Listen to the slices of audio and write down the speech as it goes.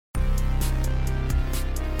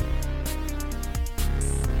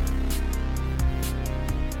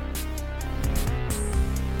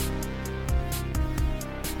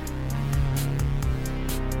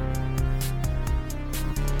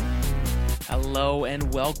Hello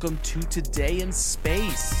and welcome to Today in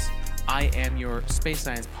Space. I am your space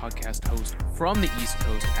science podcast host from the East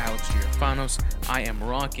Coast, Alex Girofanos. I am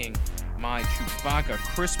rocking my Chewbacca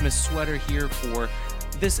Christmas sweater here for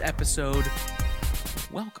this episode.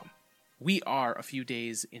 Welcome. We are a few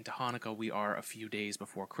days into Hanukkah. We are a few days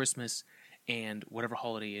before Christmas, and whatever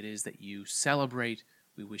holiday it is that you celebrate,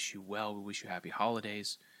 we wish you well. We wish you happy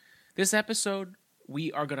holidays. This episode,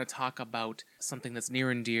 we are going to talk about something that's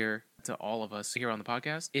near and dear to all of us here on the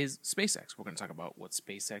podcast, is SpaceX. We're going to talk about what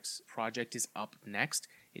SpaceX project is up next.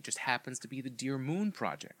 It just happens to be the Dear Moon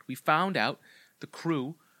project. We found out the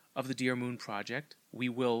crew of the Dear Moon project. We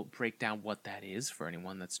will break down what that is for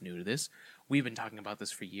anyone that's new to this. We've been talking about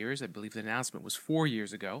this for years. I believe the announcement was 4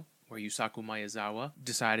 years ago, where Yusaku Maezawa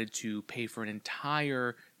decided to pay for an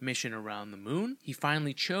entire mission around the moon. He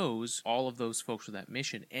finally chose all of those folks for that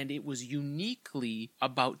mission, and it was uniquely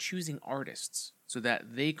about choosing artists so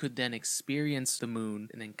that they could then experience the moon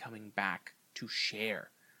and then coming back to share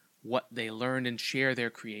what they learned and share their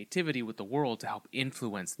creativity with the world to help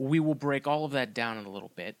influence. We will break all of that down in a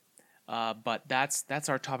little bit, but that's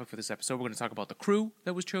our topic for this episode. We're going to talk about the crew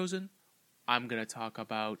that was chosen. I'm going to talk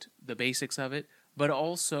about the basics of it, but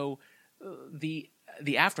also the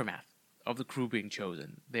aftermath of the crew being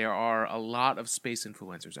chosen. There are a lot of space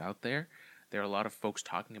influencers out there. There are a lot of folks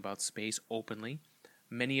talking about space openly.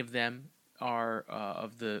 Many of them are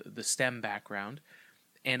of the STEM background.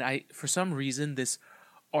 And for some reason, this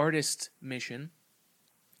artist mission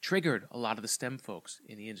triggered a lot of the STEM folks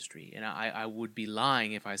in the industry. And I would be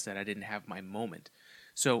lying if I said I didn't have my moment.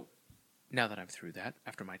 So now that I'm through that,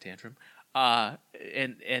 after my tantrum,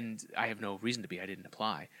 and I have no reason to be, I didn't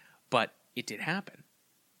apply, but it did happen.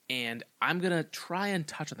 And I'm going to try and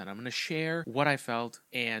touch on that. I'm going to share what I felt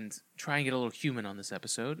and try and get a little human on this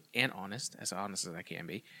episode, and honest as I can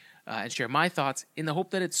be, and share my thoughts in the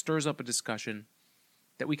hope that it stirs up a discussion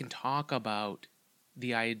that we can talk about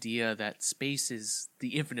the idea that space is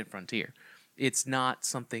the infinite frontier. It's not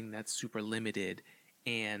something that's super limited,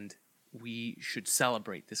 and we should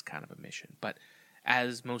celebrate this kind of a mission. But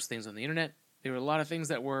as most things on the internet, there were a lot of things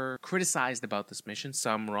that were criticized about this mission,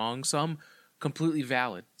 some wrong, some completely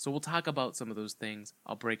valid. So we'll talk about some of those things.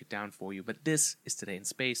 I'll break it down for you. But this is Today in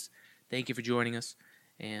Space. Thank you for joining us,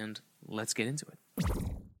 and let's get into it.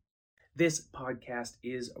 This podcast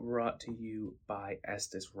is brought to you by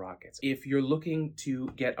Estes Rockets. If you're looking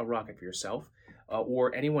to get a rocket for yourself,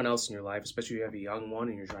 or anyone else in your life, especially if you have a young one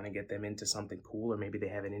and you're trying to get them into something cool, or maybe they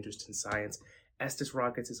have an interest in science, Estes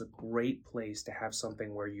Rockets is a great place to have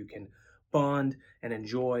something where you can bond and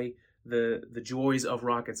enjoy the joys of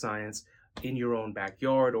rocket science in your own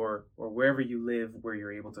backyard or wherever you live where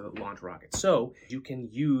you're able to launch rockets. So you can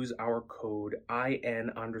use our code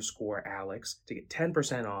IN_Alex to get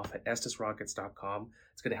 10% off at EstesRockets.com.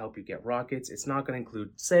 It's going to help you get rockets. It's not going to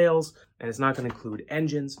include sales, and it's not going to include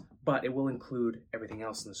engines, but it will include everything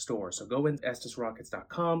else in the store. So go into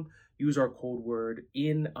EstesRockets.com, use our code word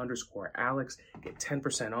IN_Alex, get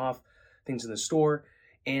 10% off things in the store.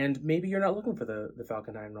 And maybe you're not looking for the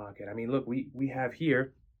Falcon 9 rocket. I mean, look, we have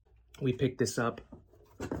here, we picked this up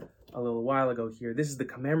a little while ago here. This is the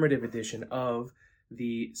commemorative edition of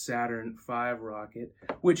the Saturn V rocket,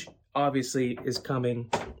 which obviously is coming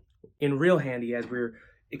in real handy as we're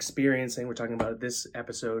talking about this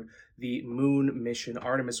episode, the moon mission,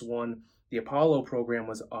 Artemis 1. The Apollo program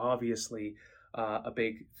was obviously a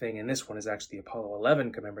big thing, and this one is actually the Apollo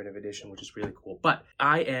 11 commemorative edition, which is really cool. But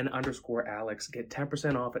IN_Alex, get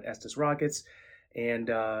 10% off at Estes Rockets, and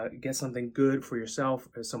get something good for yourself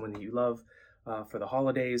or someone that you love for the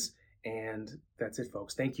holidays. And that's it,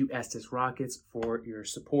 folks. Thank you, Estes Rockets, for your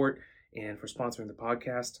support and for sponsoring the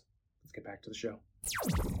podcast. Let's get back to the show.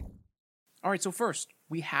 All right, so first,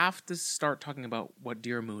 we have to start talking about what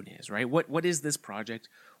Dear Moon is, right? What is this project?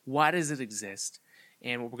 Why does it exist?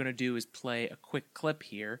 And what we're going to do is play a quick clip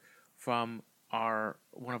here from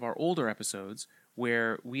one of our older episodes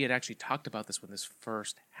where we had actually talked about this when this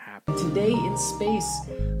first happened. Today in Space,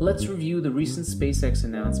 let's review the recent SpaceX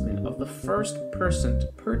announcement of the first person to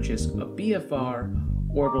purchase a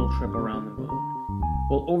BFR orbital trip around the moon.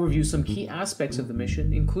 We'll overview some key aspects of the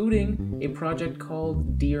mission, including a project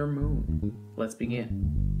called Dear Moon. Let's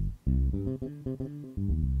begin.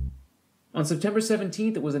 On September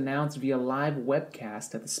 17th, it was announced via live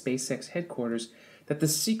webcast at the SpaceX headquarters that the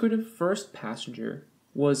secretive first passenger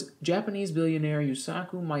was Japanese billionaire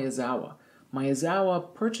Yusaku Maezawa.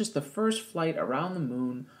 Maezawa purchased the first flight around the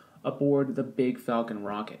moon aboard the Big Falcon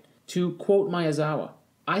rocket. To quote Maezawa,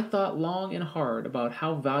 "I thought long and hard about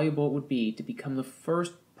how valuable it would be to become the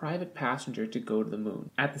first private passenger to go to the moon.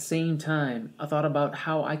 At the same time, I thought about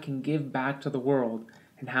how I can give back to the world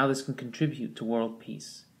and how this can contribute to world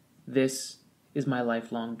peace. This is my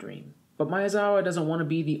lifelong dream. But Maezawa doesn't want to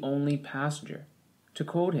be the only passenger. To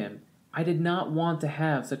quote him, "I did not want to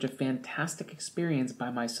have such a fantastic experience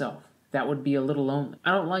by myself. That would be a little lonely.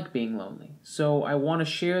 I don't like being lonely, so I want to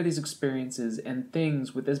share these experiences and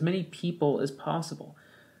things with as many people as possible.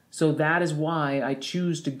 So that is why I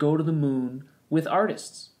choose to go to the moon with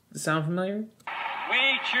artists." Does this sound familiar?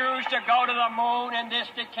 We choose to go to the moon in this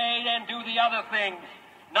decade and do the other things,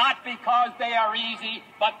 not because they are easy,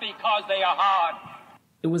 but because they are hard.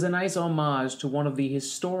 It was a nice homage to one of the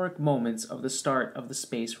historic moments of the start of the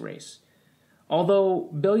space race.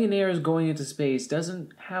 Although billionaires going into space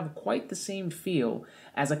doesn't have quite the same feel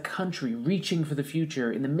as a country reaching for the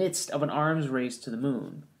future in the midst of an arms race to the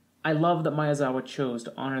moon, I love that Maezawa chose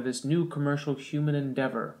to honor this new commercial human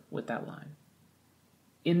endeavor with that line.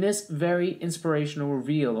 In this very inspirational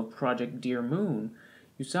reveal of Project Dear Moon,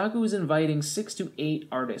 Yusaku is inviting 6 to 8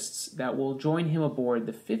 artists that will join him aboard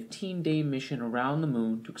the 15-day mission around the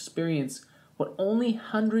moon to experience what only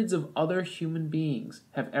hundreds of other human beings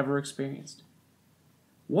have ever experienced.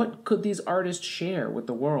 What could these artists share with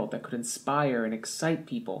the world that could inspire and excite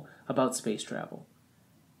people about space travel?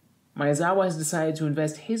 Maezawa has decided to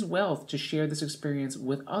invest his wealth to share this experience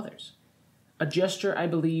with others. A gesture I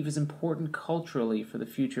believe is important culturally for the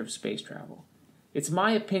future of space travel. It's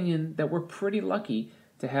my opinion that we're pretty lucky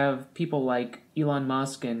to have people like Elon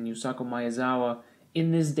Musk and Yusaku Maezawa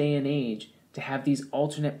in this day and age to have these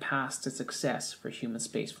alternate paths to success for human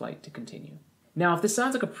spaceflight to continue. Now, if this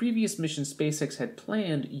sounds like a previous mission SpaceX had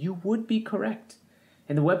planned, you would be correct.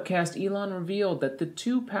 In the webcast, Elon revealed that the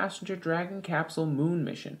 2-passenger Dragon capsule moon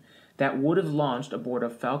mission that would have launched aboard a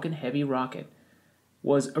Falcon Heavy rocket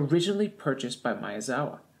was originally purchased by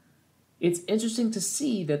Maezawa. It's interesting to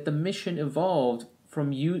see that the mission evolved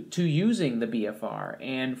from using the BFR,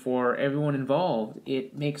 and for everyone involved,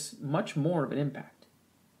 it makes much more of an impact.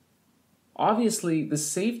 Obviously, the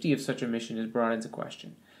safety of such a mission is brought into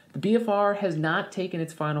question. The BFR has not taken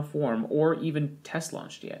its final form or even test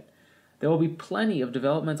launched yet. There will be plenty of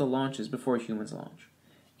developmental launches before humans launch.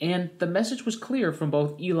 And the message was clear from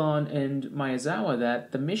both Elon and Maezawa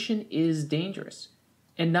that the mission is dangerous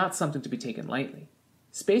and not something to be taken lightly.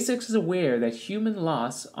 SpaceX is aware that human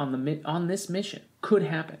loss on this mission could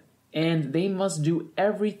happen, and they must do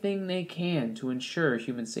everything they can to ensure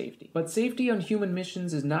human safety. But safety on human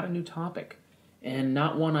missions is not a new topic, and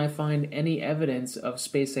not one I find any evidence of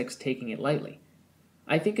SpaceX taking it lightly.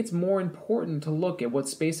 I think it's more important to look at what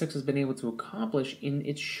SpaceX has been able to accomplish in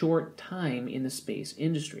its short time in the space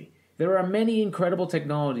industry. There are many incredible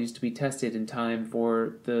technologies to be tested in time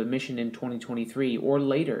for the mission in 2023 or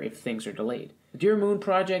later if things are delayed. The Dear Moon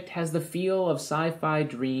project has the feel of sci-fi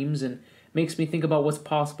dreams and makes me think about what's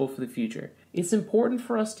possible for the future. It's important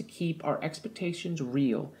for us to keep our expectations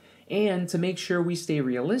real and to make sure we stay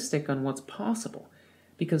realistic on what's possible,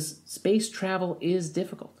 because space travel is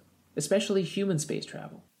difficult, especially human space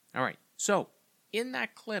travel. All right, so in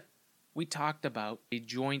that clip, we talked about a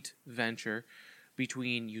joint venture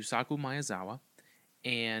between Yusaku Maezawa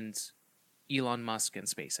and Elon Musk and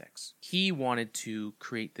SpaceX. He wanted to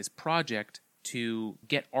create this project to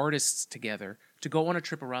get artists together to go on a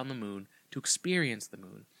trip around the moon to experience the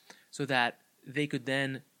moon so that they could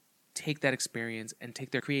then take that experience and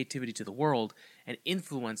take their creativity to the world and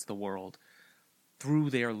influence the world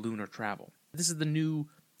through their lunar travel. This is the new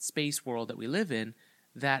space world that we live in,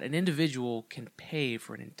 that an individual can pay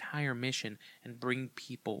for an entire mission and bring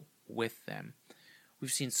people with them.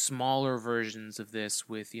 We've seen smaller versions of this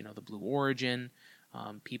with, the Blue Origin,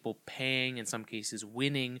 people paying, in some cases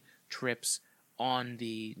winning trips on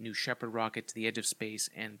the New Shepard rocket to the edge of space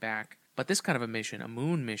and back. But this kind of a mission, a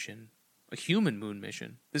moon mission, a human moon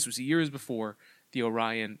mission, this was years before the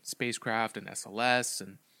Orion spacecraft and SLS,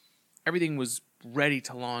 and everything was ready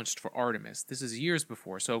to launch for Artemis. This is years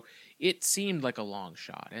before, so it seemed like a long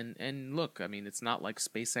shot. And look, it's not like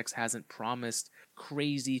SpaceX hasn't promised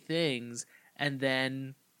crazy things and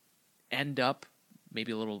then end up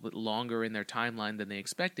maybe a little bit longer in their timeline than they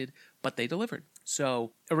expected, but they delivered.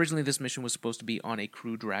 So originally this mission was supposed to be on a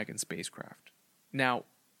Crew Dragon spacecraft. Now,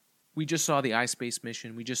 we just saw the iSpace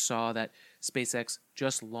mission. We just saw that SpaceX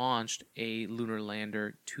just launched a lunar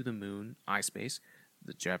lander to the moon, iSpace,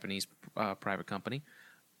 the Japanese private company.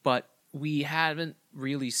 But we haven't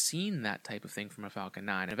really seen that type of thing from a Falcon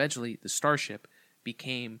 9. Eventually, the Starship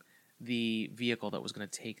became the vehicle that was going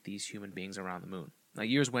to take these human beings around the moon. Now,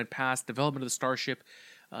 years went past. Development of the Starship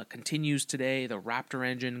continues today. The Raptor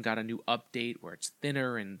engine got a new update where it's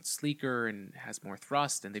thinner and sleeker and has more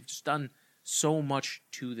thrust, and they've just done so much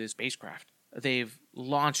to this spacecraft. They've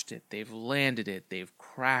launched it, they've landed it, they've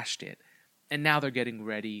crashed it, And now they're getting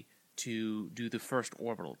ready to do the first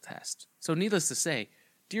orbital test. So needless to say,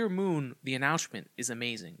 Dear Moon, the announcement is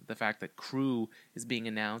amazing. The fact that Crew is being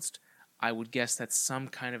announced, I would guess that's some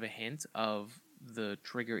kind of a hint of the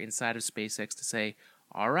trigger inside of SpaceX to say,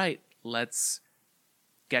 all right, let's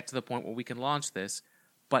get to the point where we can launch this,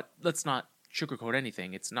 but let's not sugarcoat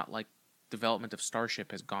anything. It's not like development of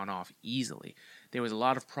Starship has gone off easily. There was a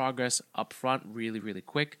lot of progress up front really, really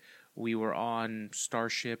quick. We were on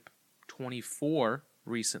Starship 24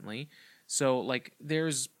 recently. So, like,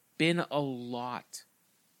 there's been a lot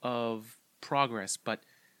of progress, but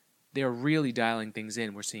they're really dialing things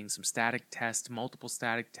in. We're seeing some static tests, multiple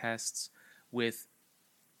static tests with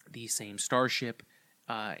the same Starship,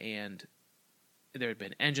 and there have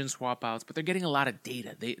been engine swap outs, but they're getting a lot of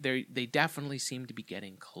data. They definitely seem to be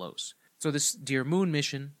getting close. So this Dear Moon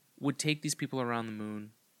mission would take these people around the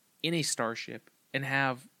moon in a Starship and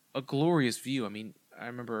have a glorious view. I mean, I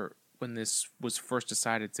remember when this was first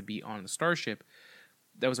decided to be on the Starship,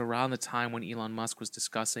 that was around the time when Elon Musk was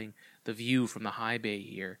discussing the view from the high bay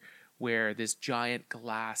here, where this giant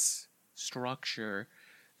glass structure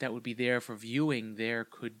that would be there for viewing, there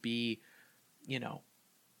could be, you know,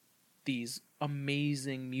 these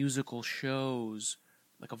amazing musical shows,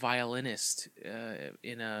 like a violinist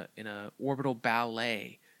in a orbital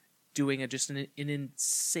ballet doing just an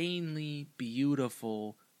insanely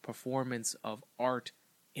beautiful performance of art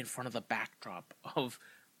in front of the backdrop of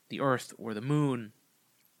the Earth or the moon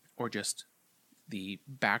or just the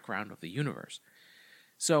background of the universe.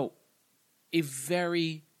 So, a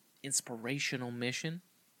very inspirational mission,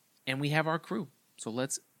 and we have our crew. So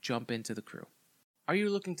let's jump into the crew. Are you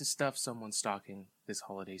looking to stuff someone's stocking this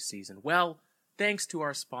holiday season? Well, thanks to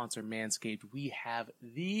our sponsor, Manscaped, we have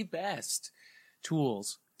the best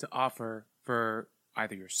tools to offer for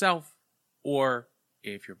either yourself or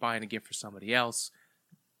if you're buying a gift for somebody else.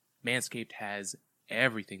 Manscaped has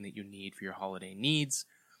everything that you need for your holiday needs,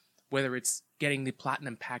 whether it's getting the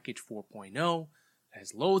Platinum Package 4.0, that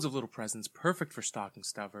has loads of little presents, perfect for stocking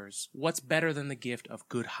stuffers. What's better than the gift of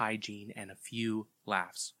good hygiene and a few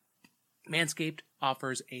laughs? Manscaped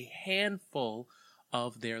offers a handful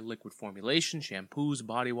of their liquid formulation, shampoos,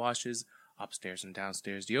 body washes, upstairs and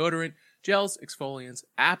downstairs deodorant, gels, exfoliants,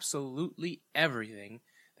 absolutely everything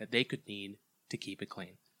that they could need to keep it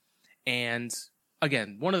clean. And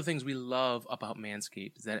again, one of the things we love about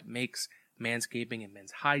Manscaped is that it makes manscaping and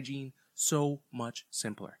men's hygiene so much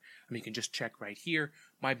simpler. I mean, you can just check right here.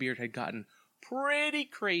 My beard had gotten pretty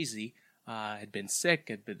crazy. Had been sick.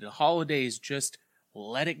 Had been the holidays, just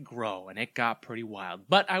let it grow, and it got pretty wild.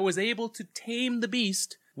 But I was able to tame the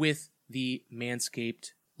beast with the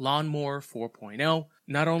Manscaped Lawnmower 4.0.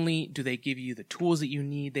 Not only do they give you the tools that you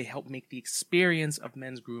need, they help make the experience of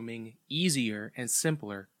men's grooming easier and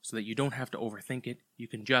simpler so that you don't have to overthink it. You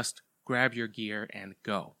can just grab your gear and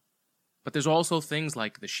go. But there's also things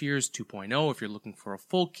like the Shears 2.0 if you're looking for a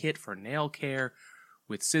full kit for nail care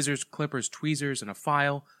with scissors, clippers, tweezers, and a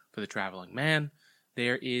file for the traveling man.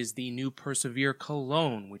 There is the new Persevere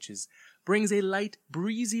Cologne, which brings a light,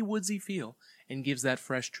 breezy, woodsy feel and gives that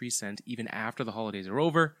fresh tree scent even after the holidays are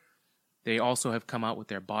over. They also have come out with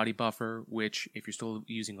their Body Buffer, which, if you're still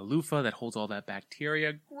using a loofah that holds all that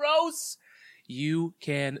bacteria, gross, you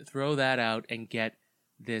can throw that out and get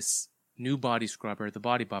this new body scrubber, the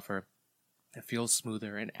Body Buffer, that feels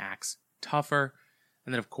smoother and acts tougher.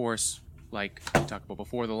 And then, of course, like we talked about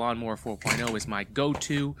before, the Lawnmower 4.0 is my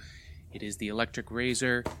go-to. It is the electric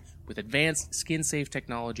razor with advanced skin-safe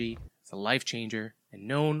technology. It's a life changer and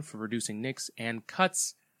known for reducing nicks and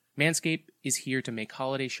cuts. Manscaped is here to make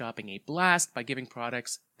holiday shopping a blast by giving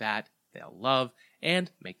products that they'll love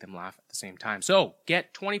and make them laugh at the same time. So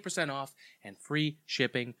get 20% off and free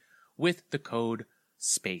shipping with the code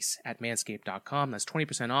SPACE at manscaped.com. That's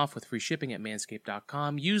 20% off with free shipping at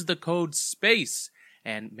manscaped.com. Use the code SPACE,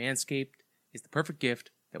 and Manscaped is the perfect gift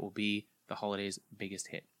that will be the holiday's biggest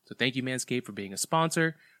hit. So thank you, Manscaped, for being a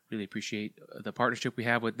sponsor. Really appreciate the partnership we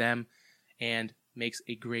have with them, and makes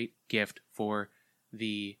a great gift for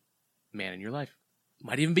the man in your life.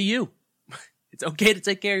 Might even be you. It's okay to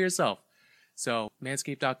take care of yourself. So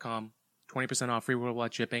manscaped.com, 20% off, free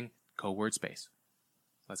worldwide shipping, code word SPACE.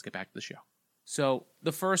 Let's get back to the show. So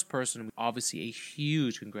the first person, obviously a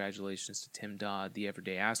huge congratulations to Tim Dodd, the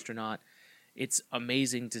everyday astronaut. It's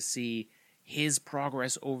amazing to see his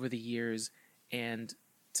progress over the years and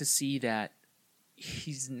to see that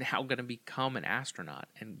he's now going to become an astronaut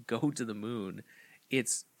and go to the moon.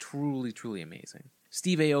 It's truly, truly amazing.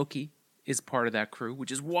 Steve Aoki is part of that crew,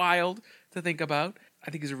 which is wild to think about.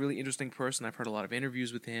 I think he's a really interesting person. I've heard a lot of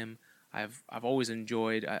interviews with him. I've always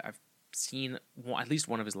enjoyed, I've seen at least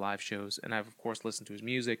one of his live shows, and I've, of course, listened to his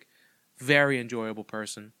music. Very enjoyable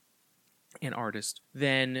person and artist.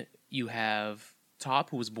 Then you have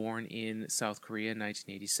Top, who was born in South Korea in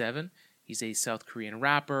 1987. He's a South Korean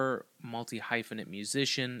rapper, multi-hyphenate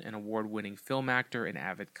musician, an award-winning film actor, and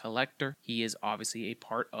avid collector. He is obviously a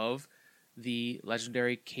part of the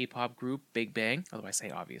legendary K-pop group Big Bang. Although I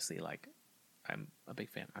say obviously, like, I'm a big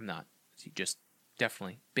fan. I'm not. He's just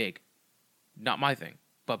definitely big. Not my thing,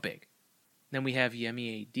 but big. Then we have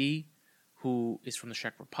Yemi A.D., who is from the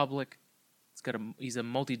Czech Republic. He's a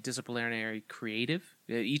multidisciplinary creative.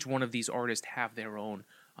 Each one of these artists have their own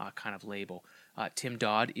kind of label. Tim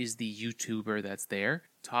Dodd is the YouTuber that's there.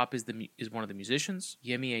 Top is one of the musicians.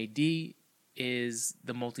 Yemi A.D. is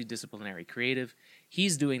the multidisciplinary creative.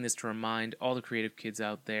 He's doing this to remind all the creative kids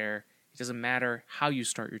out there, it doesn't matter how you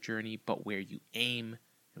start your journey, but where you aim,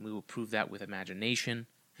 and we will prove that with imagination.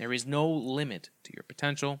 There is no limit to your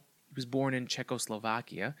potential. He was born in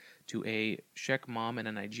Czechoslovakia to a Czech mom and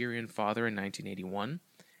a Nigerian father in 1981.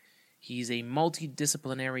 He's a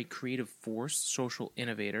multidisciplinary creative force, social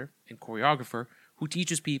innovator, and choreographer who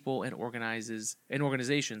teaches people and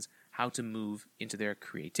organizations how to move into their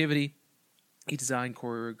creativity. He designed,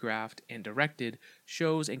 choreographed, and directed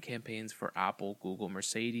shows and campaigns for Apple, Google,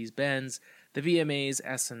 Mercedes-Benz, the VMAs,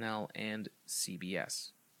 SNL, and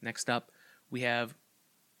CBS. Next up, we have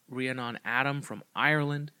Rhiannon Adam from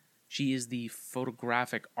Ireland. She is the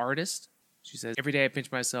photographic artist. She says, "Every day I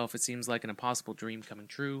pinch myself, it seems like an impossible dream coming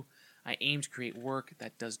true. I aim to create work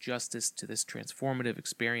that does justice to this transformative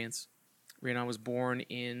experience." Rhiannon was born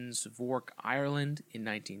in Svork, Ireland in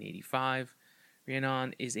 1985.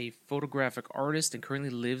 Rhiannon is a photographic artist and currently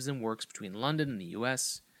lives and works between London and the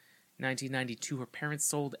US. In 1992, her parents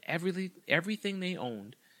sold everything they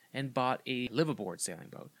owned and bought a liveaboard sailing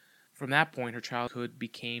boat. From that point, her childhood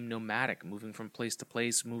became nomadic, moving from place to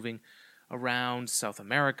place, moving around South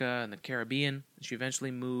America and the Caribbean. She eventually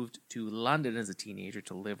moved to London as a teenager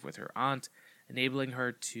to live with her aunt, enabling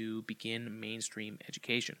her to begin mainstream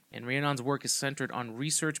education. And Rhiannon's work is centered on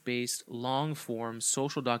research-based, long-form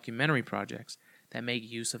social documentary projects that make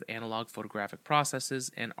use of analog photographic processes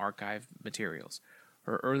and archive materials.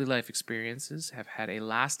 Her early life experiences have had a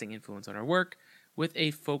lasting influence on her work, with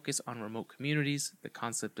a focus on remote communities, the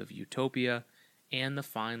concept of utopia, and the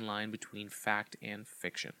fine line between fact and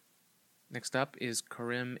fiction. Next up is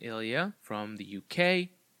Karim Ilya from the UK.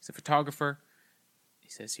 He's a photographer. He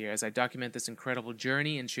says here, "As I document this incredible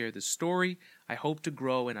journey and share this story, I hope to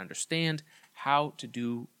grow and understand how to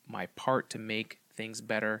do my part to make things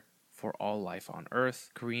better for all life on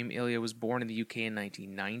Earth." Karim Ilya was born in the UK in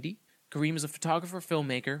 1990. Karim is a photographer,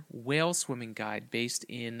 filmmaker, whale swimming guide based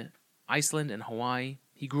in Iceland and Hawaii.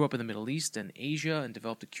 He grew up in the Middle East and Asia and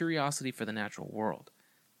developed a curiosity for the natural world.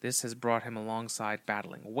 This has brought him alongside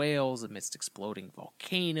battling whales amidst exploding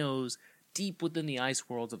volcanoes, deep within the ice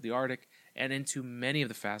worlds of the Arctic, and into many of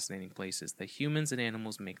the fascinating places that humans and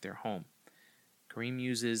animals make their home. Karim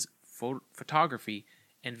uses photography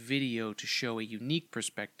and video to show a unique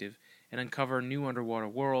perspective and uncover new underwater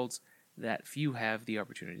worlds that few have the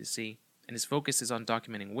opportunity to see. And his focus is on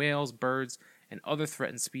documenting whales, birds, and other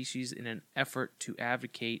threatened species in an effort to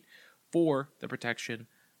advocate for the protection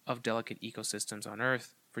of delicate ecosystems on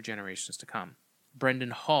Earth for generations to come.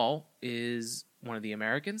 Brendan Hall is one of the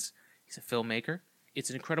Americans. He's a filmmaker. It's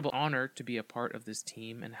an incredible honor to be a part of this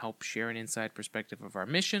team and help share an inside perspective of our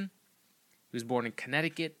mission. He was born in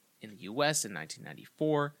Connecticut in the U.S. in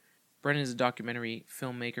 1994. Brendan is a documentary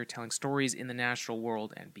filmmaker telling stories in the natural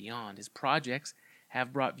world and beyond. His projects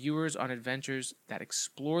have brought viewers on adventures that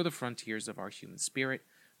explore the frontiers of our human spirit,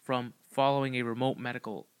 from following a remote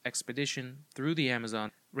medical expedition through the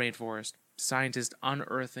Amazon rainforest, scientists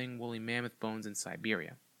unearthing woolly mammoth bones in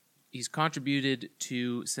Siberia. He's contributed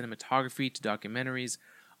to cinematography, to documentaries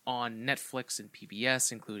on Netflix and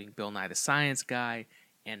PBS, including Bill Nye the Science Guy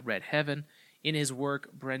and Red Heaven. In his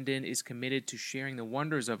work, Brendan is committed to sharing the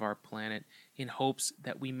wonders of our planet in hopes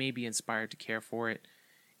that we may be inspired to care for it.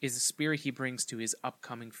 Is the spirit he brings to his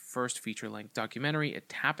upcoming first feature-length documentary, a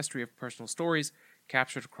tapestry of personal stories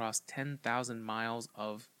captured across 10,000 miles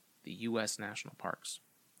of the U.S. national parks.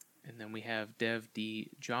 And then we have Dev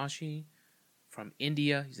D. Joshi from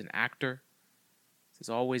India. He's an actor. He says,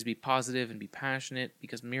 "Always be positive and be passionate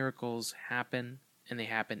because miracles happen, and they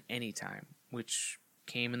happen anytime," which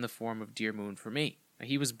came in the form of Dear Moon for me. Now,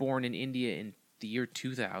 he was born in India in the year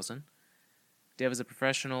 2000. Dev is a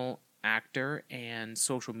professional actor and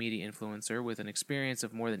social media influencer with an experience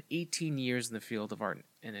of more than 18 years in the field of art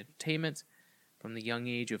and entertainment. From the young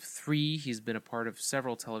age of 3, he's been a part of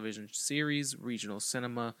several television series, regional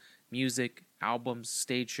cinema, music, albums,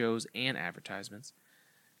 stage shows, and advertisements.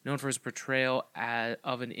 Known for his portrayal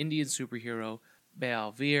of an Indian superhero,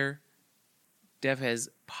 Balveer, Dev has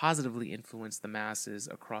positively influenced the masses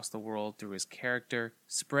across the world through his character,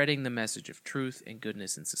 spreading the message of truth and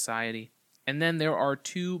goodness in society. And then there are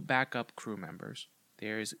 2 backup crew members.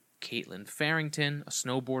 There's Caitlin Farrington, a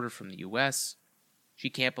snowboarder from the US. She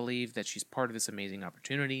can't believe that she's part of this amazing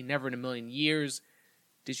opportunity. Never in a million years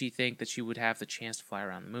did she think that she would have the chance to fly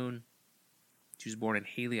around the moon. She was born in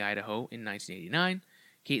Haley, Idaho in 1989.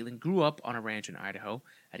 Caitlin grew up on a ranch in Idaho.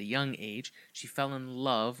 At a young age, she fell in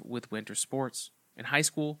love with winter sports. In high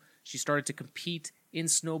school, she started to compete in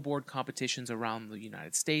snowboard competitions around the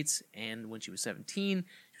United States, and when she was 17,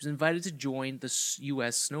 she was invited to join the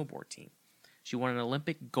U.S. snowboard team. She won an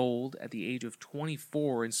Olympic gold at the age of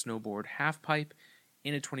 24 in snowboard halfpipe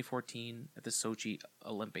in 2014 at the Sochi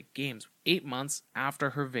Olympic Games. 8 months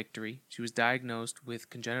after her victory, she was diagnosed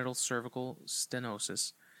with congenital cervical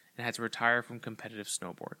stenosis and had to retire from competitive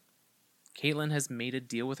snowboard. Caitlin has made a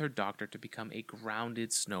deal with her doctor to become a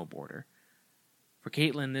grounded snowboarder. For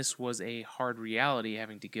Caitlin, this was a hard reality,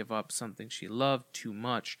 having to give up something she loved too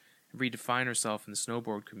much and redefine herself in the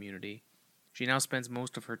snowboard community. She now spends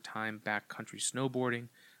most of her time backcountry snowboarding,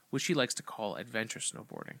 which she likes to call adventure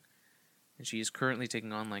snowboarding. And she is currently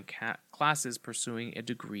taking online classes pursuing a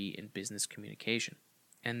degree in business communication.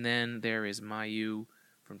 And then there is Mayu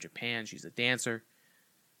from Japan. She's a dancer.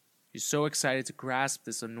 She's so excited to grasp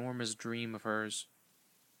this enormous dream of hers.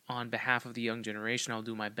 On behalf of the young generation, I'll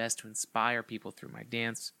do my best to inspire people through my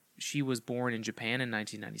dance. She was born in Japan in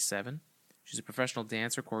 1997. She's a professional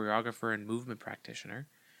dancer, choreographer, and movement practitioner.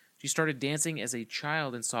 She started dancing as a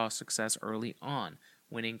child and saw success early on,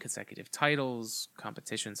 winning consecutive titles,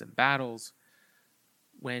 competitions, and battles.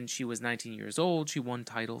 When she was 19 years old, she won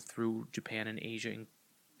titles through Japan and Asia,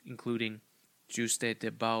 including Juste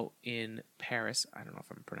de Beau in Paris. I don't know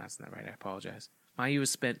if I'm pronouncing that right, I apologize. Mayu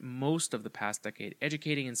has spent most of the past decade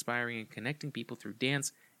educating, inspiring, and connecting people through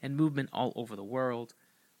dance and movement all over the world.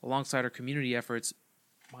 Alongside her community efforts,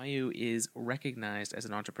 Mayu is recognized as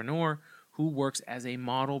an entrepreneur who works as a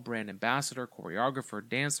model, brand ambassador, choreographer,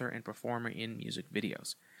 dancer, and performer in music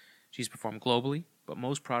videos. She's performed globally, but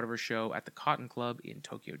most proud of her show at the Cotton Club in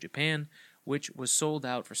Tokyo, Japan, which was sold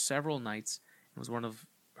out for several nights and was one of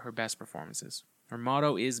her best performances. Her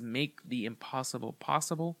motto is "Make the impossible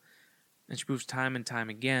possible," and she proves time and time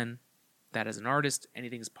again that as an artist,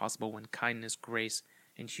 anything is possible when kindness, grace,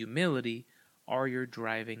 and humility are your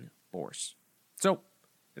driving force. So,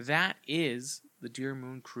 that is the Dear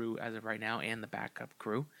Moon crew as of right now and the backup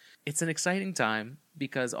crew. It's an exciting time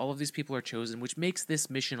because all of these people are chosen, which makes this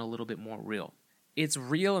mission a little bit more real. It's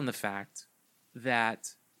real in the fact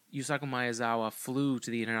that Yusaku Maezawa flew to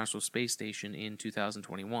the International Space Station in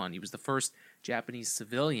 2021. He was the first Japanese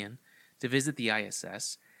civilian to visit the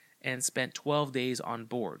ISS and spent 12 days on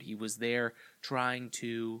board. He was there trying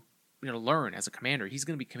to learn as a commander. He's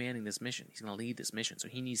going to be commanding this mission. He's going to lead this mission. So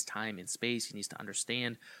he needs time in space. He needs to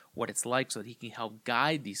understand what it's like so that he can help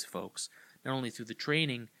guide these folks, not only through the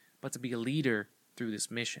training, but to be a leader through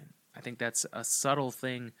this mission. I think that's a subtle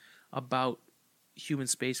thing about human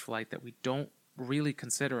spaceflight that we don't really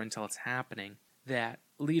consider until it's happening, that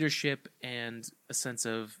leadership and a sense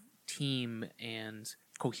of team and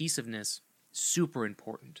cohesiveness is super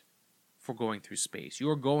important for going through space.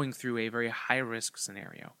 You're going through a very high-risk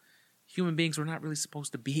scenario. Human beings were not really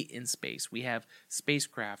supposed to be in space. We have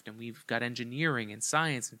spacecraft, and we've got engineering and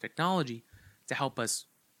science and technology to help us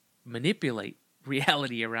manipulate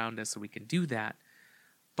reality around us so we can do that.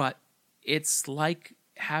 But it's like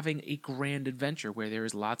having a grand adventure where there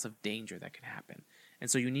is lots of danger that can happen.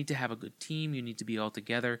 And so you need to have a good team, you need to be all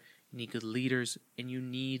together, you need good leaders, and you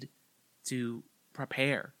need to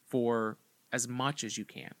prepare for as much as you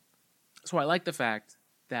can. So I like the fact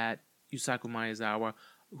that Yusaku Maezawa,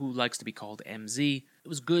 who likes to be called MZ, it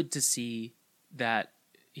was good to see that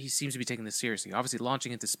he seems to be taking this seriously. Obviously,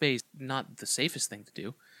 launching into space, not the safest thing to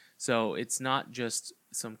do. So it's not just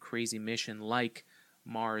some crazy mission like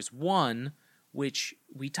Mars 1, which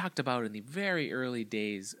we talked about in the very early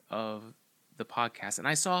days of the podcast. And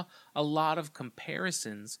I saw a lot of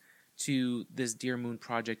comparisons to this Dear Moon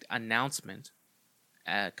Project announcement,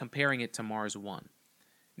 comparing it to Mars 1.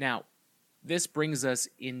 Now, this brings us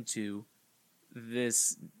into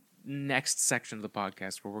this next section of the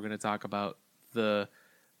podcast where we're going to talk about the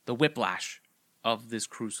whiplash of this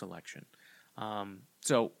crew selection.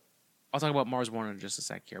 So I'll talk about Mars 1 in just a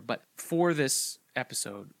sec here. But for this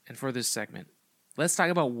episode and for this segment, let's talk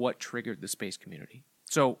about what triggered the space community.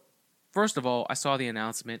 So first of all, I saw the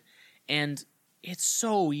announcement, and it's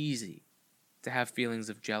so easy to have feelings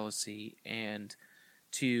of jealousy and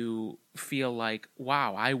to feel like,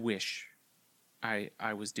 wow, I wish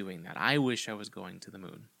I was doing that. I wish I was going to the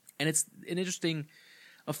moon. And it's an interesting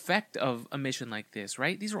effect of a mission like this,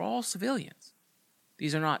 right? These are all civilians.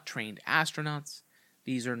 These are not trained astronauts.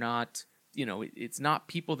 These are not, it's not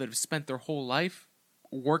people that have spent their whole life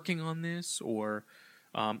working on this or,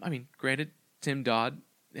 granted, Tim Dodd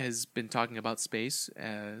has been talking about space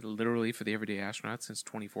literally for the everyday astronaut since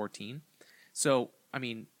 2014. So,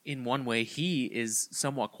 in one way, he is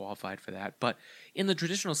somewhat qualified for that. But in the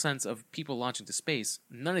traditional sense of people launching to space,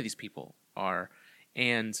 none of these people are.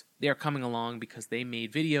 And they are coming along because they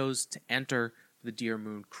made videos to enter the Dear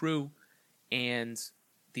Moon crew. And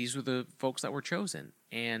these were the folks that were chosen.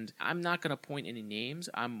 And I'm not going to point any names.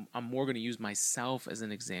 I'm more going to use myself as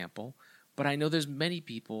an example. But I know there's many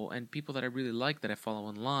people and people that I really like that I follow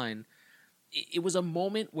online. It was a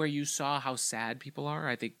moment where you saw how sad people are.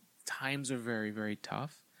 I think times are very, very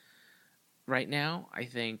tough right now. I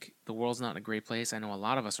think the world's not in a great place. I know a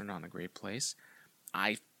lot of us are not in a great place.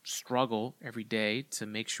 I struggle every day to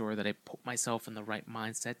make sure that I put myself in the right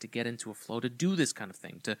mindset to get into a flow, to do this kind of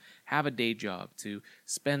thing, to have a day job, to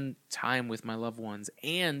spend time with my loved ones,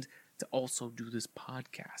 and to also do this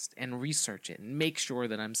podcast and research it and make sure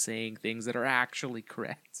that I'm saying things that are actually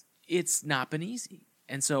correct. It's not been easy.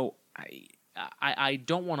 And so I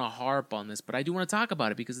don't want to harp on this, but I do want to talk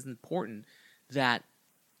about it because it's important that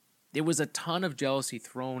there was a ton of jealousy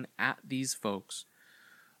thrown at these folks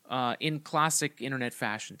in classic internet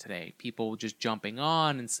fashion today. People just jumping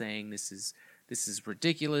on and saying this is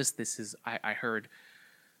ridiculous. I heard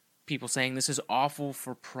people saying this is awful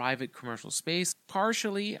for private commercial space.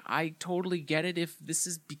 Partially, I totally get it if this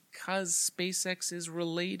is because SpaceX is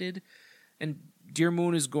related and Dear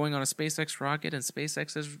Moon is going on a SpaceX rocket and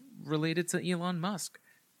SpaceX is related to Elon Musk.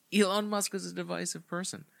 Elon Musk is a divisive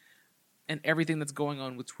person. And everything that's going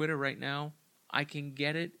on with Twitter right now, I can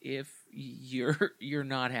get it if you're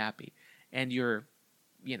not happy and you're,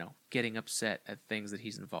 getting upset at things that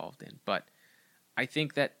he's involved in. But I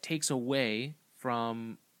think that takes away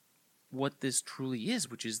from what this truly is,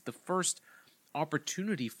 which is the first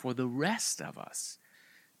opportunity for the rest of us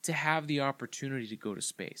to have the opportunity to go to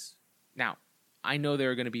space. Now, I know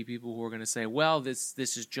there are going to be people who are going to say, well, this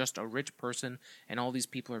is just a rich person and all these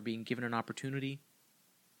people are being given an opportunity.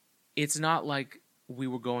 It's not like we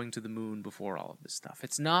were going to the moon before all of this stuff.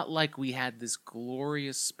 It's not like we had this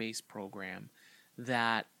glorious space program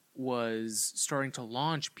that was starting to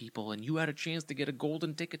launch people and you had a chance to get a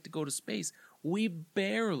golden ticket to go to space. We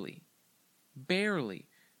barely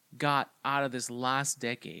got out of this last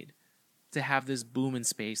decade to have this boom in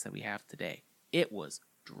space that we have today. It was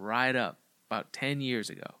dried up about 10 years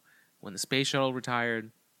ago when the space shuttle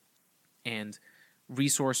retired and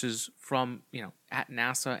resources from, at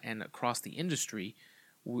NASA and across the industry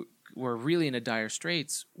were really in a dire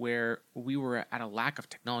straits where we were at a lack of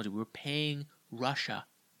technology. We were paying Russia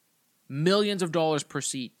millions of dollars per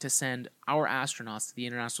seat to send our astronauts to the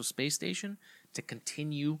International Space Station to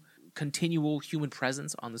continual human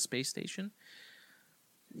presence on the space station.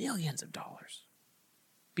 Millions of dollars.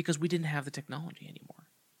 Because we didn't have the technology anymore.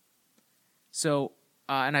 So,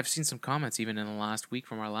 and I've seen some comments even in the last week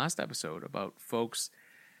from our last episode about folks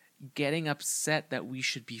getting upset that we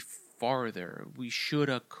should be farther. We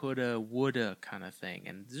shoulda, coulda, woulda kind of thing.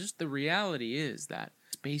 And just the reality is that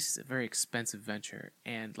space is a very expensive venture.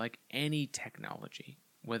 And like any technology,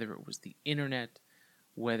 whether it was the internet,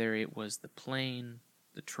 whether it was the plane,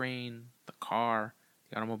 the train, the car,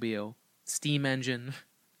 the automobile, steam engine,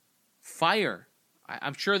 fire.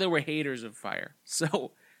 I'm sure there were haters of fire.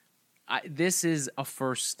 So this is a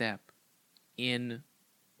first step in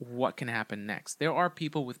what can happen next. There are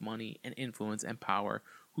people with money and influence and power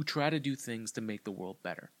who try to do things to make the world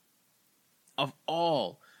better. Of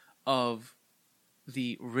all of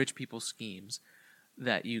the rich people's schemes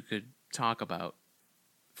that you could talk about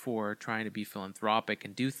for trying to be philanthropic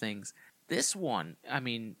and do things, this one,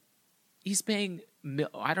 he's paying,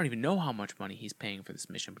 I don't even know how much money he's paying for this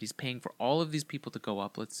mission, but he's paying for all of these people to go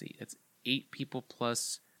up. Let's see, that's 8 people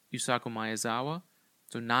plus Yusaku Maezawa,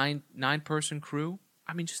 so 9-person crew.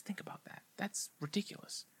 Just think about that. That's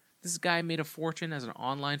ridiculous. This guy made a fortune as an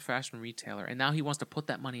online fashion retailer, and now he wants to put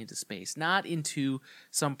that money into space, not into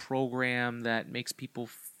some program that makes people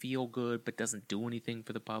feel good but doesn't do anything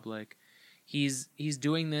for the public. He's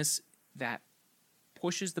doing this that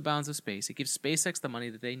pushes the bounds of space. It gives SpaceX the money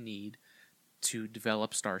that they need to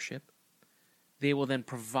develop Starship. They will then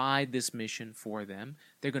provide this mission for them.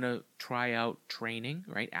 They're going to try out training,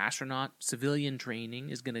 right? Astronaut, civilian training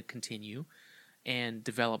is going to continue and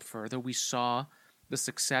develop further. We saw the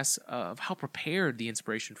success of how prepared the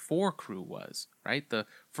Inspiration 4 crew was, right? The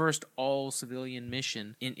first all-civilian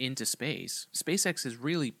mission into space. SpaceX is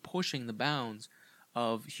really pushing the bounds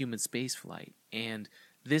of human spaceflight, and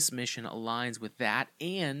this mission aligns with that,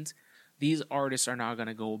 and these artists are now going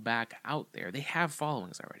to go back out there. They have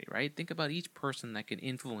followings already, right? Think about each person that can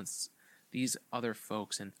influence these other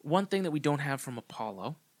folks. And one thing that we don't have from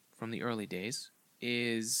Apollo, from the early days,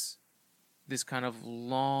 is this kind of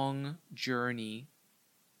long journey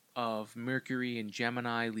of Mercury and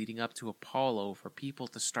Gemini leading up to Apollo for people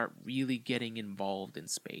to start really getting involved in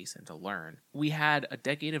space and to learn. We had a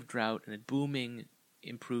decade of drought and a booming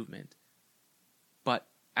improvement. But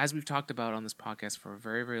as we've talked about on this podcast for a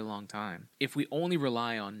very, very long time, if we only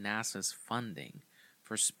rely on NASA's funding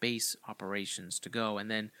for space operations to go,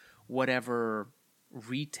 and then whatever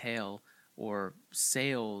retail or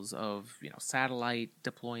sales of satellite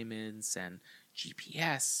deployments and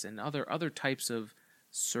GPS and other types of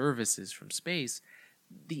services from space,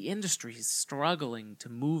 the industry is struggling to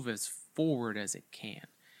move as forward as it can.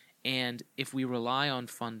 And if we rely on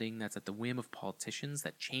funding that's at the whim of politicians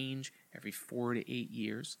that change every 4 to 8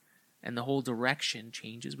 years, and the whole direction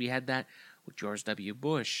changes. We had that with George W.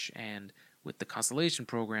 Bush and with the Constellation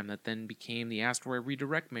program that then became the Asteroid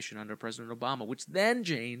Redirect mission under President Obama, which then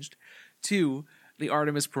changed to the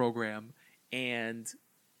Artemis program and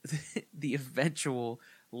the eventual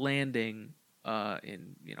landing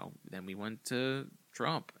then we went to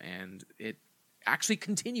Trump, and it actually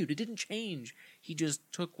continued. It didn't change. He just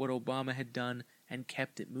took what Obama had done and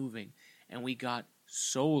kept it moving. And we got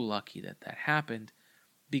so lucky that happened,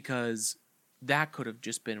 because that could have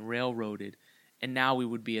just been railroaded. And now we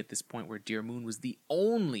would be at this point where Dear Moon was the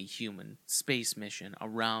only human space mission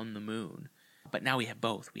around the moon. But now we have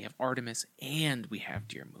both. We have Artemis and we have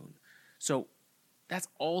Dear Moon. So that's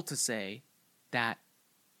all to say that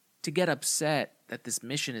to get upset that this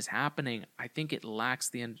mission is happening, I think it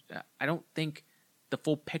lacks I don't think the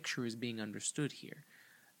full picture is being understood here.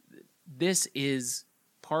 This is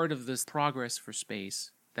part of this progress for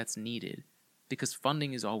space that's needed, because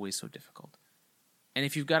funding is always so difficult. And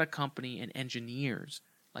if you've got a company and engineers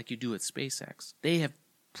like you do at SpaceX, they have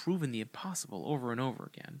proven the impossible over and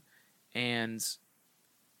over again. And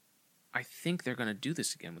I think they're going to do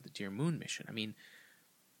this again with the Dear Moon mission. I mean,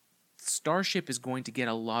 Starship is going to get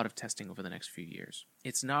a lot of testing over the next few years.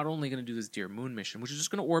 It's not only going to do this Dear Moon mission, which is just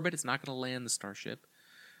going to orbit, it's not going to land the Starship,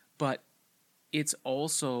 but it's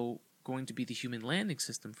also going to be the human landing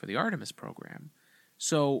system for the Artemis program.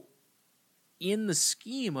 So in the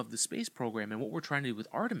scheme of the space program and what we're trying to do with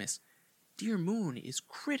Artemis, Dear Moon is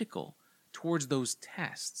critical towards those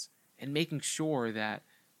tests and making sure that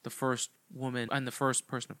the first woman and the first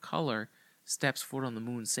person of color steps foot on the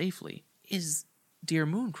moon safely is Dear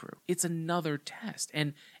Moon crew. It's another test,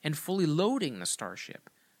 and fully loading the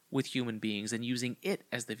Starship with human beings and using it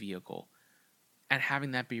as the vehicle and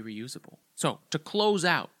having that be reusable. So to close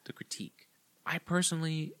out the critique, I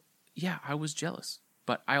personally, I was jealous,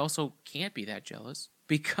 but I also can't be that jealous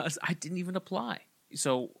because I didn't even apply.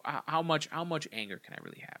 So how much anger can I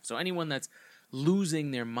really have? So anyone that's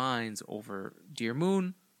losing their minds over Dear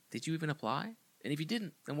Moon, did you even apply? And if you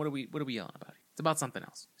didn't, then what are we yelling about? It's about something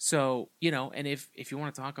else. So, and if you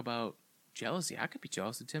want to talk about jealousy, I could be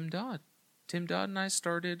jealous of Tim Dodd. Tim Dodd and I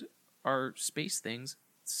started our space things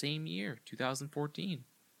same year, 2014.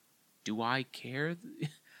 Do I care?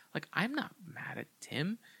 I'm not mad at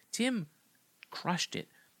Tim. Tim crushed it.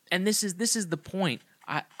 And this is the point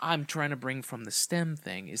I'm trying to bring from the STEM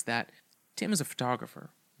thing, is that Tim is a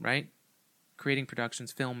photographer, right? Creating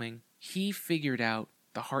productions, filming. He figured out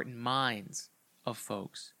the heart and minds of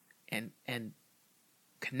folks and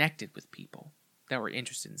connected with people that were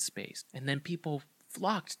interested in space. And then people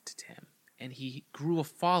flocked to Tim, and he grew a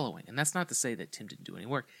following. And that's not to say that Tim didn't do any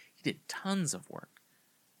work. He did tons of work.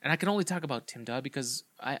 And I can only talk about Tim Dodd because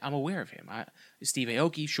I'm aware of him. Steve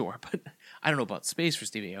Aoki, sure, but I don't know about space for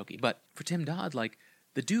Steve Aoki. But for Tim Dodd,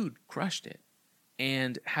 the dude crushed it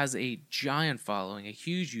and has a giant following, a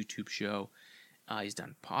huge YouTube show. He's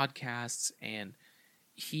done podcasts, and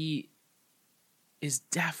he is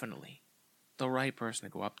definitely the right person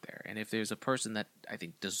to go up there. And if there's a person that I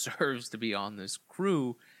think deserves to be on this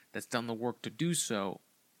crew that's done the work to do so,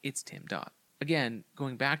 it's Tim Dodd. Again,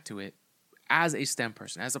 going back to it, as a STEM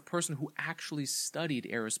person, as a person who actually studied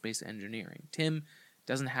aerospace engineering, Tim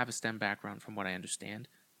doesn't have a STEM background from what I understand.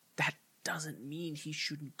 That doesn't mean he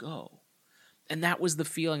shouldn't go. And that was the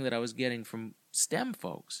feeling that I was getting from STEM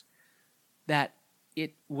folks, that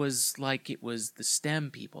it was like it was the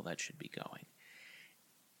STEM people that should be going.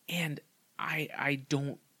 And I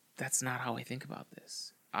don't, that's not how I think about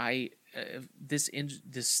this. The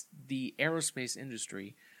aerospace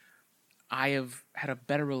industry, I have had a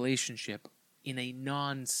better relationship in a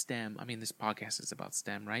non-STEM, I mean, this podcast is about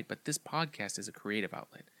STEM, right? But this podcast is a creative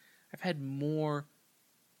outlet. I've had more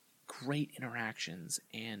great interactions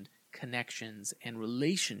and connections and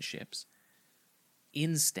relationships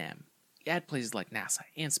in STEM at places like NASA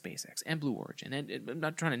and SpaceX and Blue Origin. And I'm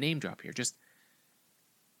not trying to name drop here, just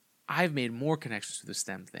I've made more connections to the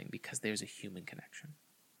STEM thing because there's a human connection,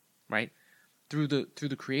 right? Through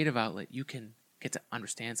the creative outlet, you can get to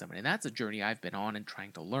understand somebody. And that's a journey I've been on and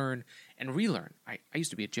trying to learn and relearn. I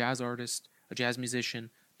used to be a jazz artist, a jazz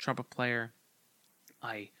musician, trumpet player.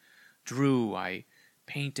 I drew, I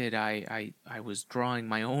painted, I was drawing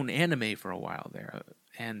my own anime for a while there.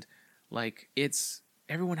 And like,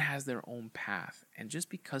 everyone has their own path. And just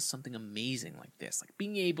because something amazing like this, like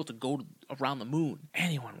being able to go around the moon,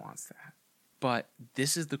 anyone wants that. But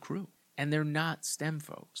this is the crew. And they're not STEM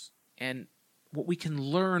folks. And what we can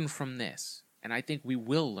learn from this, and I think we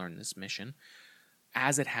will learn this mission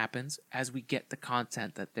as it happens, as we get the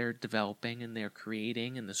content that they're developing and they're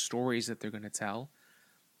creating and the stories that they're going to tell,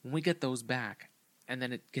 when we get those back, and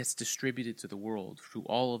then it gets distributed to the world through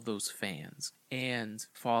all of those fans and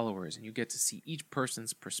followers, and you get to see each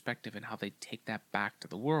person's perspective and how they take that back to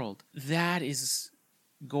the world, that is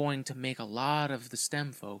going to make a lot of the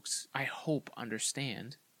STEM folks, I hope,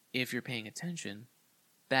 understand, if you're paying attention,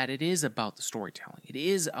 that it is about the storytelling. It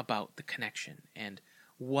is about the connection and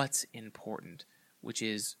what's important, which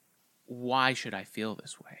is, why should I feel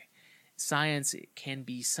this way? Science can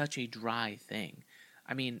be such a dry thing.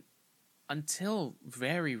 I mean, until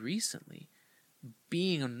very recently,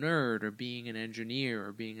 being a nerd or being an engineer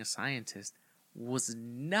or being a scientist was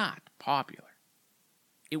not popular.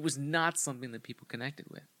 It was not something that people connected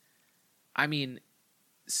with. I mean,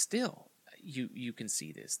 still, you can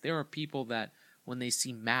see this. There are people that when they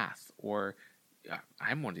see math, or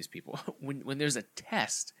I'm one of these people, when there's a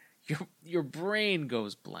test, your brain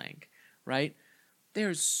goes blank, right?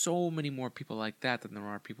 There's so many more people like that than there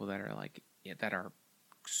are people that are that are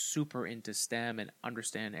super into STEM and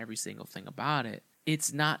understand every single thing about it.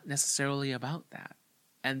 It's not necessarily about that.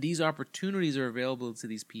 And these opportunities are available to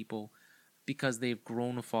these people because they've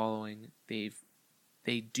grown a following. They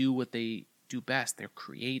do what they do best. They're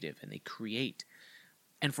creative and they create.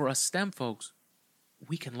 And for us STEM folks,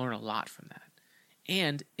 we can learn a lot from that.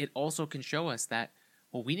 And it also can show us that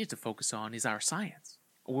what we need to focus on is our science.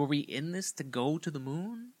 Were we in this to go to the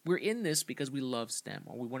moon? We're in this because we love STEM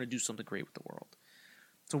or we want to do something great with the world.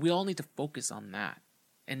 So we all need to focus on that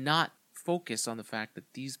and not focus on the fact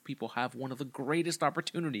that these people have one of the greatest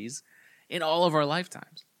opportunities in all of our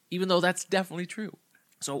lifetimes, even though that's definitely true.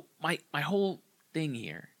 So my whole thing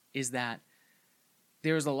here is that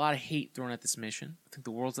there's a lot of hate thrown at this mission. I think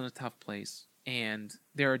the world's in a tough place, and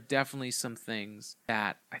there are definitely some things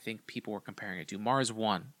that I think people were comparing it to. Mars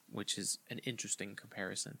 1, which is an interesting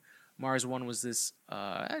comparison. Mars 1 was this,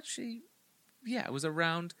 it was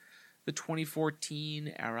around the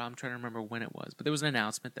 2014 era. I'm trying to remember when it was, but there was an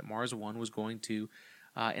announcement that Mars 1 was going to,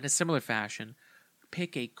 in a similar fashion,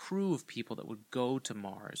 pick a crew of people that would go to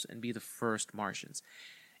Mars and be the first Martians.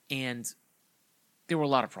 And there were a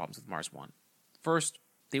lot of problems with Mars 1. First,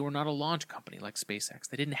 they were not a launch company like SpaceX.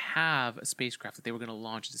 They didn't have a spacecraft that they were going to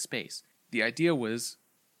launch into space. The idea was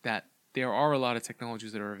that there are a lot of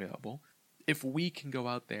technologies that are available. If we can go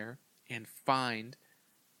out there and find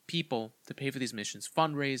people to pay for these missions,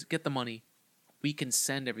 fundraise, get the money, we can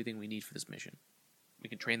send everything we need for this mission. We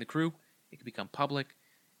can train the crew, it can become public,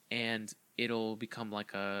 and it'll become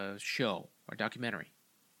like a show or documentary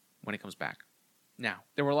when it comes back. Now,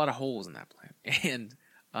 there were a lot of holes in that plan, and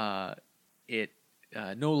it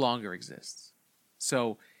no longer exists.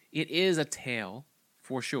 So it is a tale,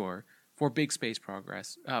 for sure, for big space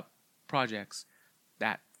projects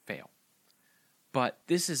that fail. But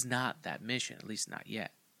this is not that mission, at least not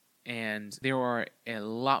yet. And there are a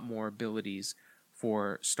lot more abilities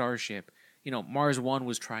for Starship. You know, Mars 1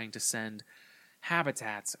 was trying to send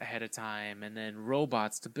habitats ahead of time and then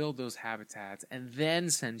robots to build those habitats and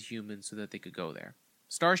then send humans so that they could go there.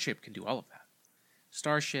 Starship can do all of that.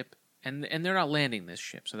 Starship, and they're not landing this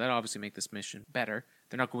ship, so that obviously makes this mission better.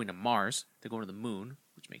 They're not going to Mars, they're going to the moon,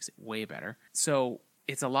 which makes it way better. So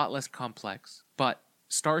it's a lot less complex, but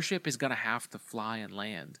Starship is going to have to fly and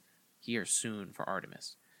land here soon for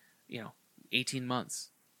Artemis. 18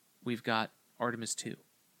 months. We've got Artemis 2,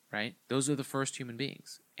 right? Those are the first human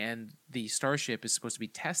beings. And the Starship is supposed to be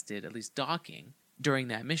tested, at least docking, during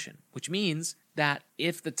that mission, which means that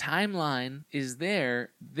if the timeline is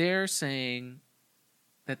there, they're saying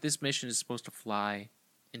that this mission is supposed to fly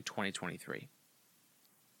in 2023.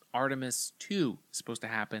 Artemis 2 is supposed to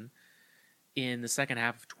happen in the second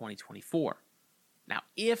half of 2024. Now,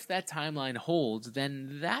 if that timeline holds,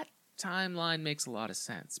 then that timeline makes a lot of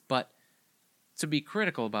sense. But to be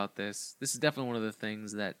critical about this is definitely one of the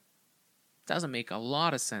things that doesn't make a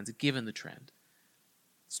lot of sense given the trend.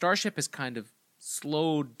 Starship has kind of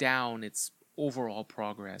slowed down its overall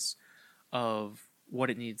progress of what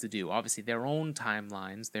it needs to do. Obviously, their own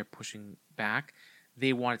timelines, they're pushing back.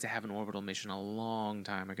 They wanted to have an orbital mission a long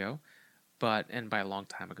time ago. And by a long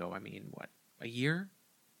time ago, I mean, what, a year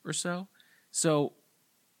or so? So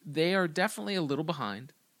they are definitely a little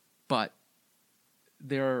behind, but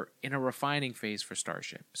they're in a refining phase for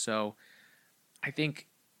Starship. So I think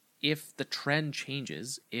if the trend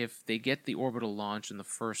changes, if they get the orbital launch in the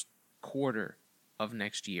first quarter of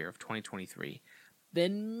next year, of 2023,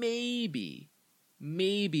 then maybe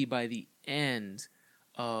by the end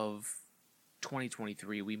of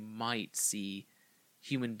 2023, we might see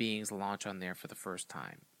human beings launch on there for the first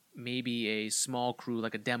time. Maybe a small crew,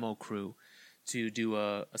 like a demo crew, to do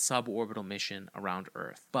a suborbital mission around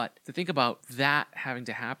Earth. But to think about that having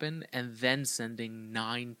to happen and then sending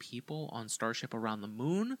 9 people on Starship around the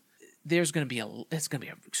moon, it's going to be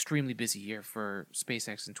an extremely busy year for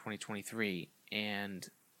SpaceX in 2023. And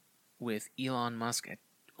with Elon Musk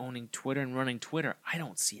owning Twitter and running Twitter, I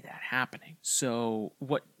don't see that happening. So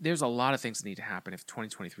there's a lot of things that need to happen if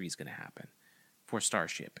 2023 is going to happen for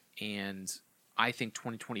Starship. And I think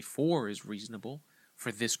 2024 is reasonable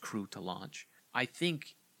for this crew to launch. I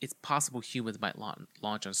think it's possible humans might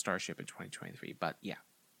launch on Starship in 2023, but yeah,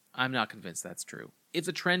 I'm not convinced that's true. If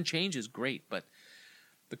the trend changes, great, but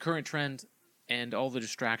the current trend and all the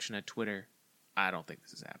distraction at Twitter, I don't think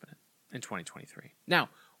this is happening in 2023. Now,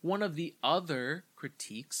 one of the other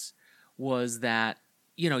critiques was that,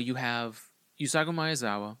 you have Yusaku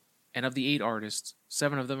Maezawa, and of the 8 artists,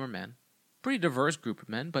 7 of them are men. Pretty diverse group of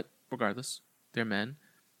men, but regardless, they're men.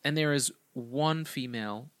 And there is 1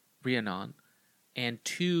 female, Rhiannon, and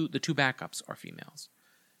the 2 backups are females.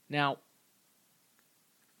 Now,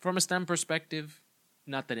 from a STEM perspective,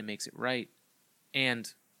 not that it makes it right,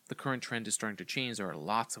 and the current trend is starting to change. There are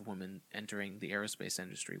lots of women entering the aerospace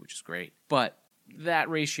industry, which is great. But that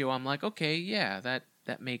ratio, I'm like, okay, yeah, that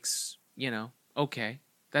makes, okay,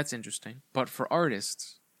 that's interesting. But for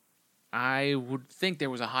artists, I would think there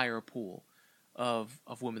was a higher pool of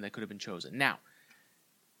women that could have been chosen. Now,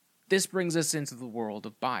 this brings us into the world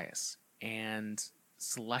of bias and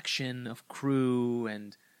selection of crew,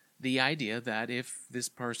 and the idea that if this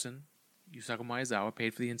person, Yusaku Maezawa,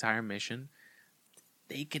 paid for the entire mission,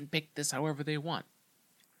 they can pick this however they want.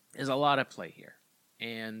 There's a lot at play here.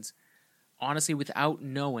 And honestly, without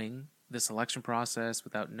knowing the selection process,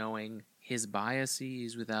 without knowing his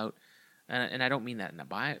biases, and I don't mean that in a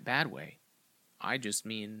bad way, I just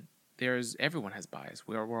mean everyone has bias.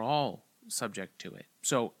 We're all subject to it.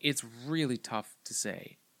 So it's really tough to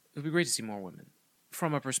say. It would be great to see more women.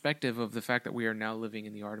 From a perspective of the fact that we are now living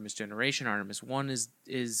in the Artemis generation, Artemis 1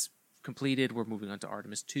 is completed. We're moving on to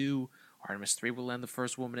Artemis 2. Artemis 3 will land the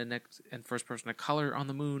first woman and first person of color on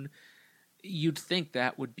the moon. You'd think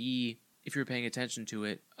that would be, if you're paying attention to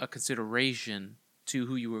it, a consideration to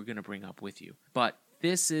who you were going to bring up with you. But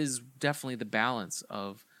this is definitely the balance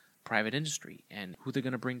of private industry and who they're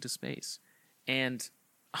going to bring to space. And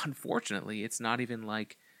unfortunately, it's not even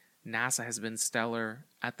like NASA has been stellar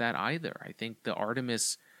at that either. I think the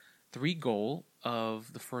Artemis 3 goal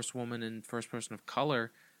of the first woman and first person of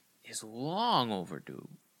color is long overdue.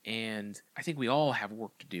 And I think we all have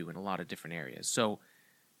work to do in a lot of different areas. So,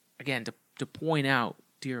 again, to point out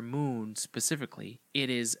Dear Moon specifically, it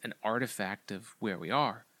is an artifact of where we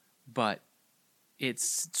are, but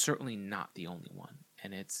it's certainly not the only one,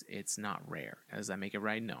 and it's not rare. Does that make it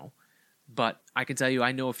right? No. But I can tell you,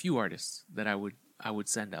 I know a few artists that I would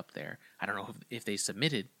send up there. I don't know if they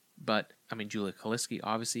submitted, but I mean, Julia Kaliski,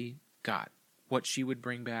 obviously, God, what she would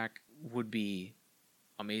bring back would be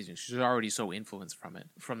amazing. She's already so influenced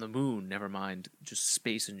from the moon, never mind just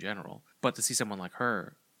space in general. But to see someone like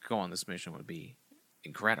her go on this mission would be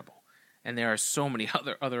incredible. And there are so many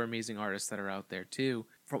other amazing artists that are out there too,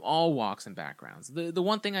 from all walks and backgrounds. The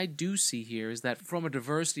one thing I do see here is that from a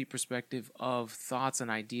diversity perspective of thoughts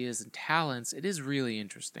and ideas and talents, it is really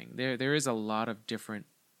interesting. There is a lot of different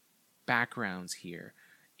backgrounds here,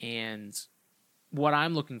 and what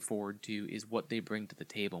I'm looking forward to is what they bring to the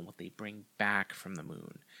table and what they bring back from the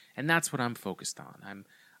moon. And that's what I'm focused on.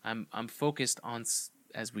 I'm focused on,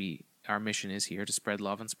 our mission is here to spread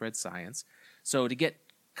love and spread science. So to get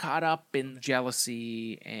caught up in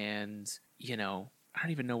jealousy and, I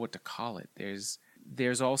don't even know what to call it.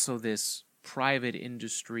 There's also this private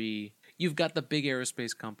industry. You've got the big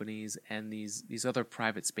aerospace companies and these other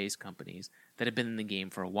private space companies that have been in the game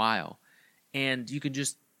for a while. And you can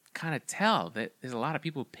just kind of tell that there's a lot of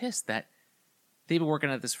people pissed that they've been working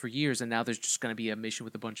at this for years, and now there's just going to be a mission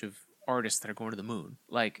with a bunch of artists that are going to the moon.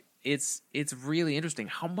 Like, it's really interesting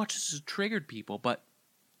how much this has triggered people, but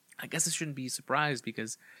I guess it shouldn't be surprised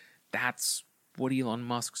because that's what Elon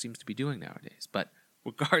Musk seems to be doing nowadays. But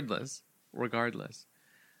regardless,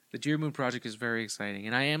 the Dear Moon project is very exciting,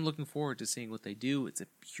 and I am looking forward to seeing what they do. It's a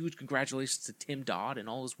huge congratulations to Tim Dodd and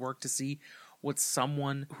all his work to see what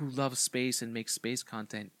someone who loves space and makes space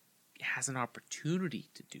content has an opportunity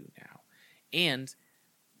to do now. And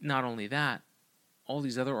not only that, all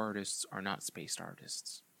these other artists are not space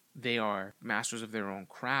artists. They are masters of their own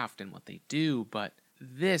craft and what they do, but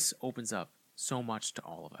this opens up so much to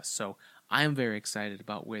all of us. So I am very excited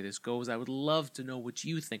about where this goes. I would love to know what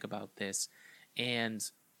you think about this. And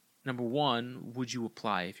number one, would you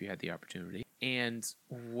apply if you had the opportunity? And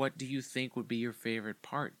what do you think would be your favorite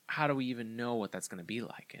part? How do we even know what that's going to be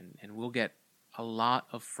like? And we'll get a lot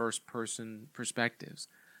of first-person perspectives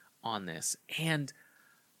on this. And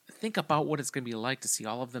think about what it's going to be like to see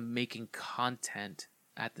all of them making content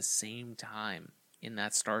at the same time in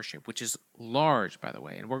that starship, which is large, by the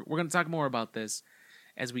way. And we're going to talk more about this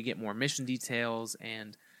as we get more mission details,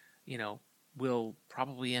 and, you know, we'll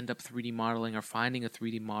probably end up 3D modeling or finding a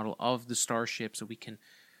 3D model of the starship so we can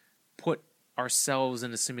put ourselves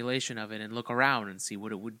in a simulation of it and look around and see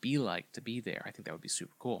what it would be like to be there. I think that would be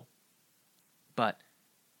super cool. But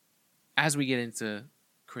as we get into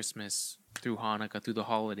Christmas, through Hanukkah, through the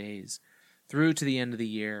holidays, through to the end of the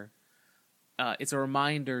year, it's a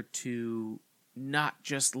reminder to not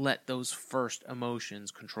just let those first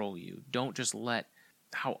emotions control you. Don't just let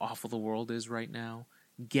how awful the world is right now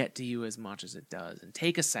get to you as much as it does. And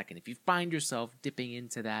take a second. If you find yourself dipping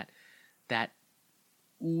into that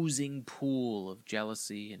oozing pool of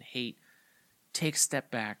jealousy and hate, take a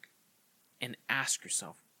step back and ask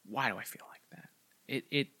yourself, why do I feel like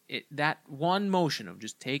that? That one motion of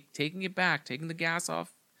just taking it back, taking the gas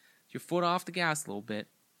off, your foot off the gas a little bit,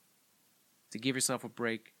 to give yourself a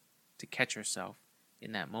break, to catch yourself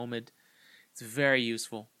in that moment. It's very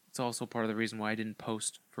useful. It's also part of the reason why I didn't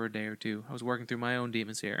post for a day or two. I was working through my own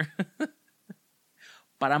demons here.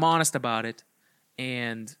 But I'm honest about it,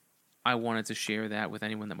 and I wanted to share that with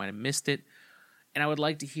anyone that might have missed it. And I would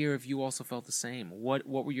like to hear if you also felt the same. What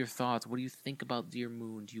were your thoughts? What do you think about Dear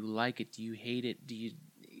Moon? Do you like it? Do you hate it? Do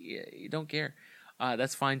you don't care?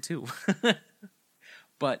 That's fine too.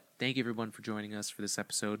 But thank you everyone for joining us for this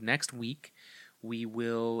episode. Next week, we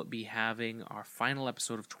will be having our final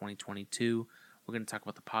episode of 2022. We're going to talk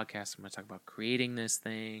about the podcast. I'm going to talk about creating this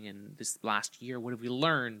thing and this last year. What have we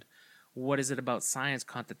learned? What is it about science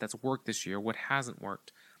content that's worked this year? What hasn't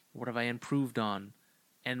worked? What have I improved on?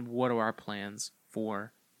 And what are our plans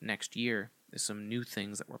for next year? There's some new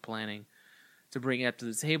things that we're planning to bring up to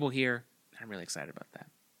the table here. I'm really excited about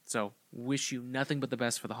that. So, wish you nothing but the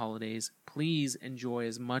best for the holidays. Please enjoy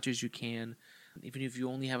as much as you can, even if you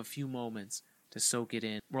only have a few moments to soak it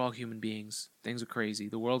in. We're all human beings. Things are crazy.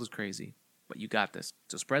 The world is crazy. But you got this.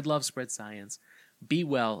 So spread love, spread science. Be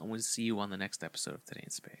well, and we'll see you on the next episode of Today in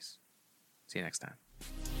Space. See you next time.